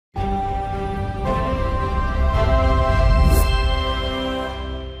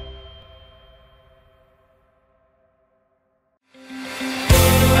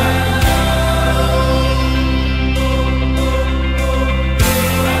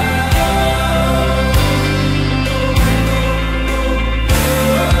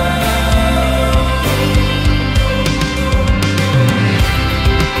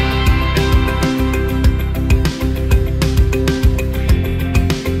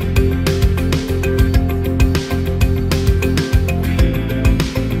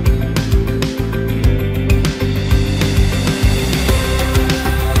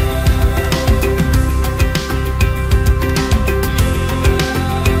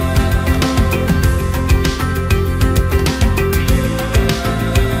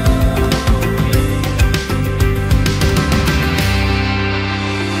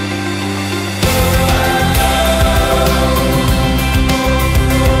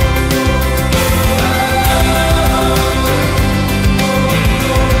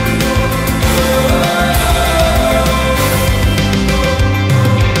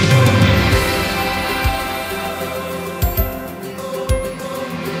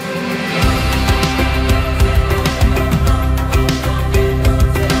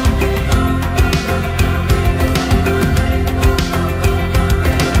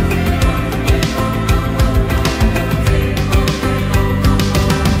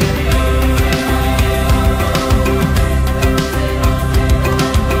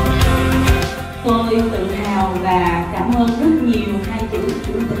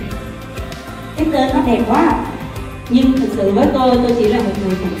tên nó đẹp quá. Nhưng thực sự với tôi chỉ là một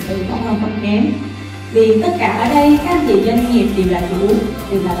người phụng sự không hơn không kém. Vì tất cả ở đây các anh chị doanh nghiệp đều là chủ,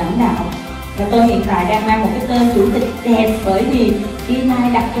 đều là lãnh đạo. Và tôi hiện tại đang mang một cái tên chủ tịch đẹp, bởi vì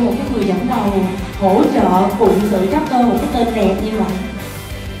BNI đặt cho một cái người dẫn đầu hỗ trợ phụng sự chapter một cái tên đẹp như vậy.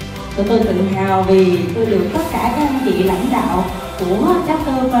 Tôi tự hào vì tôi được tất cả các anh chị lãnh đạo của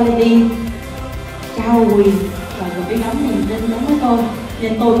chapter Quality trao quyền và một cái đóng niềm tin đối với tôi,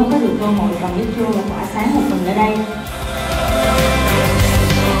 nên tôi mới có được cơ hội vào intro và tỏa sáng một phần ở đây.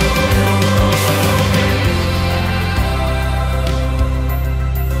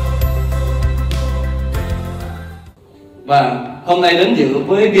 Và hôm nay đến dự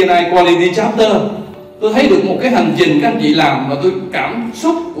với BNI Quality Chapter, tôi thấy được một cái hành trình các anh chị làm và tôi cảm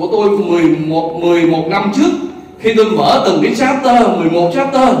xúc của tôi 11 năm trước khi tôi mở từng cái chapter, 11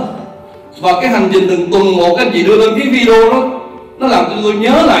 chapter. Và cái hành trình từng tuần một các anh chị đưa lên cái video đó, nó làm cho tôi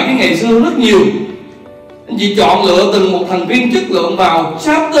nhớ lại cái ngày xưa rất nhiều. Anh chị chọn lựa từng một thành viên chất lượng vào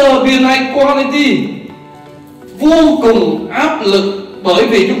chapter BNI Quality vô cùng áp lực, bởi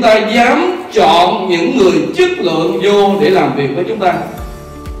vì chúng ta dám chọn những người chất lượng vô để làm việc với chúng ta.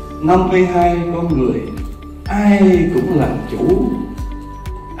 52 con người, ai cũng làm chủ,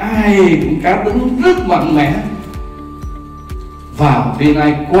 ai cũng cá tính rất mạnh mẽ. Và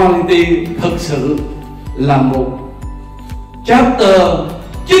BNI Quality thực sự là một chapter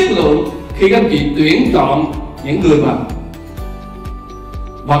chất lượng khi các anh chị tuyển chọn những người vào.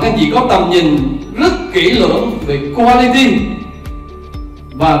 Và các anh chị có tầm nhìn rất kỹ lưỡng về quality,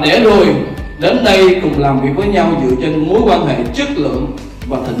 và để rồi đến đây cùng làm việc với nhau dựa trên mối quan hệ chất lượng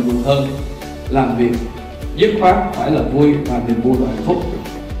và thịnh vượng hơn. Làm việc dứt khoát phải là vui và niềm vui và hạnh phúc.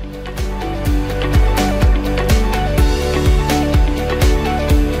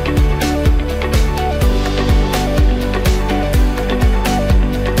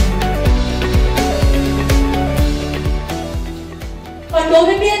 Còn đối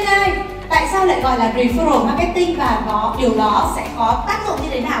với BNI, tại sao lại gọi là referral marketing và điều đó sẽ có tác dụng như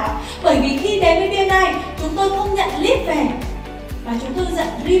thế nào ạ? Bởi vì khi đến với BNI, chúng tôi không nhận lead về, mà chúng tôi nhận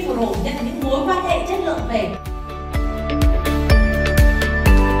referral, nhận những mối quan hệ chất lượng về.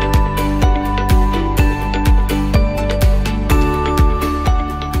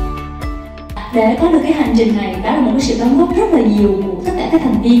 Để có được cái hành trình này, đó là một cái sự đóng góp rất là nhiều của tất cả các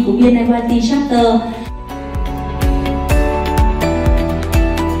thành viên của BNI Quality Chapter.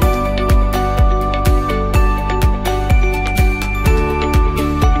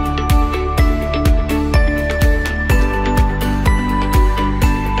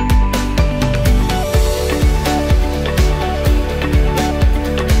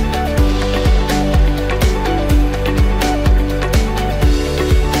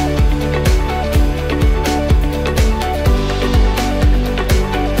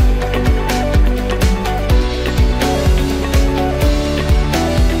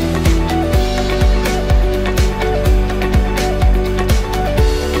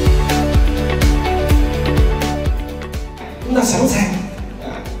 Chúng ta sẵn sàng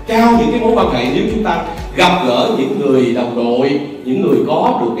trao những cái mối quan hệ nếu chúng ta gặp gỡ những người đồng đội, những người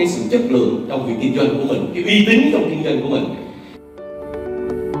có được cái sự chất lượng trong việc kinh doanh của mình, cái uy tín trong kinh doanh của mình.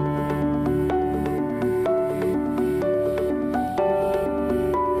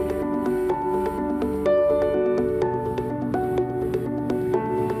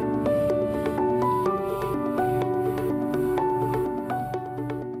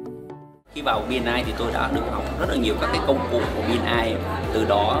 Khi vào BNI thì tôi đã được học rất là nhiều các cái công cụ của BNI, từ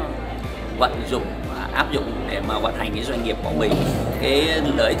đó vận dụng áp dụng để mà vận hành cái doanh nghiệp của mình. Cái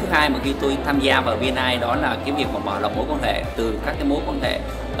lợi thứ hai mà khi tôi tham gia vào BNI đó là cái việc mà mở rộng mối quan hệ. Từ các cái mối quan hệ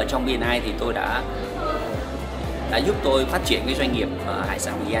ở trong BNI thì tôi đã giúp tôi phát triển cái doanh nghiệp hải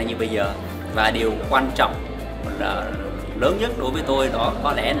sản Hồng Gia như bây giờ. Và điều quan trọng là lớn nhất đối với tôi đó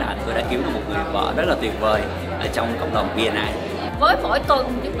có lẽ là tôi đã kiếm được một người vợ rất là tuyệt vời ở trong cộng đồng BNI. Với mỗi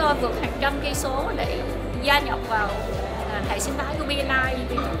tuần chúng tôi vượt hàng trăm cây số để gia nhập vào hệ sinh thái của BNI,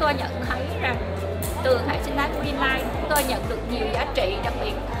 thì chúng tôi nhận thấy rằng từ hệ sinh thái của BNI chúng tôi nhận được nhiều giá trị, đặc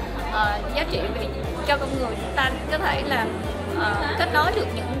biệt giá trị về cho con người chúng ta có thể là kết nối được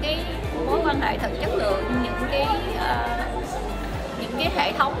những cái mối quan hệ thật chất lượng, những cái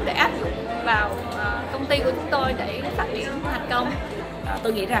hệ thống để áp dụng vào công ty của chúng tôi để phát triển thành công.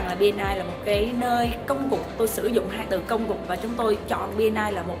 Tôi nghĩ rằng là BNI là một cái nơi công cụ, tôi sử dụng hai từ công cụ và chúng tôi chọn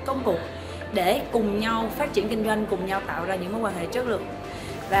BNI là một công cụ để cùng nhau phát triển kinh doanh, cùng nhau tạo ra những mối quan hệ chất lượng.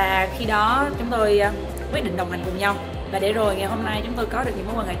 Và khi đó chúng tôi quyết định đồng hành cùng nhau. Và để rồi ngày hôm nay chúng tôi có được những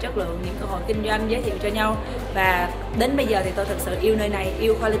mối quan hệ chất lượng, những cơ hội kinh doanh giới thiệu cho nhau. Và đến bây giờ thì tôi thật sự yêu nơi này,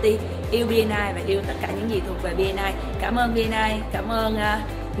 yêu Quality, yêu BNI và yêu tất cả những gì thuộc về BNI. Cảm ơn BNI, cảm ơn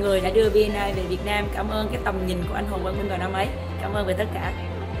người đã đưa BNI về Việt Nam. Cảm ơn cái tầm nhìn của anh Hồ Quang Minh vào năm ấy. Cảm ơn về tất cả.